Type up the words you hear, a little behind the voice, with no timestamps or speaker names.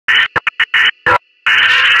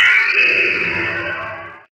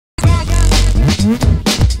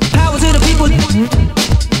Power to the people.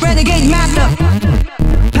 Renegade master.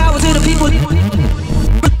 Power to the people.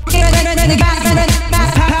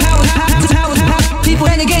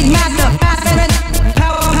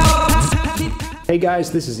 Hey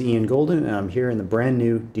guys, this is Ian Golden and I'm here in the brand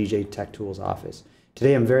new DJ Tech Tools office.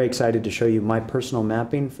 Today I'm very excited to show you my personal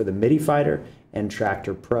mapping for the Midi-Fighter and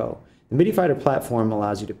Traktor Pro. The Midi-Fighter platform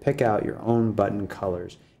allows you to pick out your own button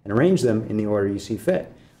colors and arrange them in the order you see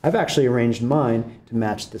fit. I've actually arranged mine to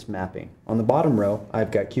match this mapping. On the bottom row, I've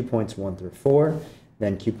got cue points 1 through 4,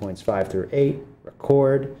 then cue points 5 through 8,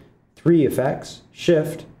 record, 3 effects,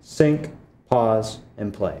 shift, sync, pause,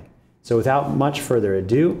 and play. So without much further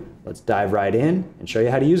ado, let's dive right in and show you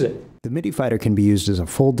how to use it. The Midi-Fighter can be used as a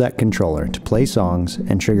full deck controller to play songs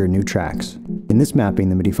and trigger new tracks. In this mapping,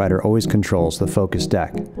 the Midi-Fighter always controls the focus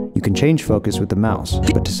deck. You can change focus with the mouse,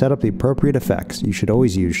 but to set up the appropriate effects, you should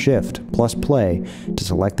always use Shift plus Play to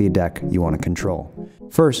select the deck you want to control.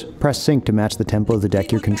 First, press Sync to match the tempo of the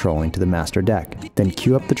deck you're controlling to the master deck. Then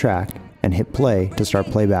cue up the track and hit Play to start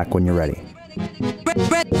playback when you're ready.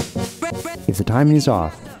 If the timing is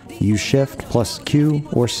off, use Shift plus Cue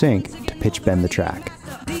or Sync to pitch bend the track.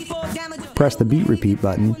 Press the beat repeat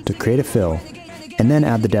button to create a fill, and then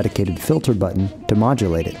add the dedicated filter button to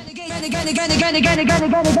modulate it.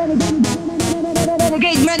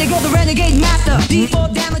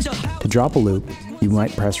 To drop a loop, you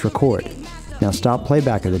might press record. Now stop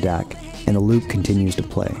playback of the deck, and the loop continues to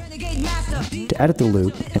play. To edit the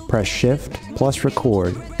loop, press Shift plus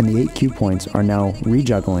record, and the 8 cue points are now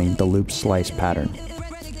rejuggling the loop slice pattern.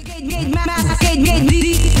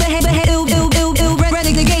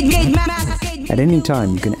 At any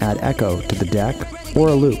time, you can add echo to the deck or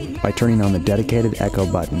a loop by turning on the dedicated echo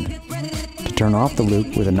button. To turn off the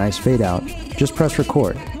loop with a nice fade out, just press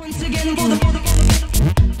record.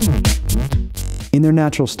 In their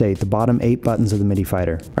natural state, the bottom 8 buttons of the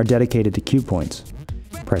Midi-Fighter are dedicated to cue points.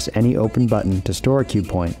 Press any open button to store a cue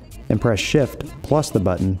point, and press Shift plus the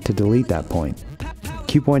button to delete that point.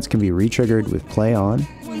 Cue points can be re-triggered with play on,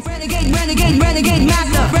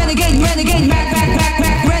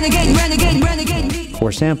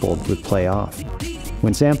 or sampled with play off.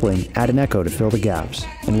 When sampling, add an echo to fill the gaps,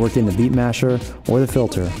 and work in the beat masher or the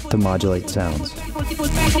filter to modulate sounds.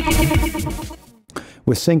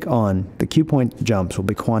 With sync on, the cue point jumps will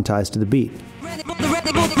be quantized to the beat.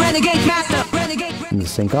 And with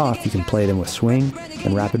sync off, you can play them with swing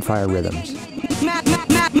and rapid fire rhythms.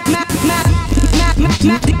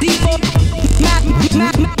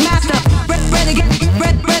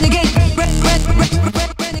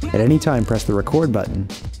 At any time, press the record button,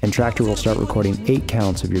 and Traktor will start recording 8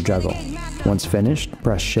 counts of your juggle. Once finished,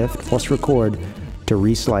 press Shift plus record to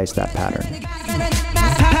re-slice that pattern.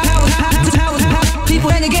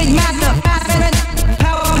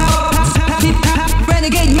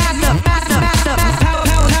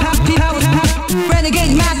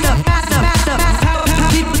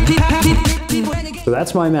 So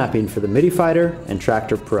that's my mapping for the Midi-Fighter and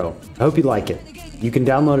Traktor Pro. I hope you like it. You can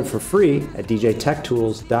download it for free at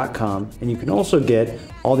djtechtools.com, and you can also get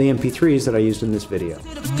all the MP3s that I used in this video.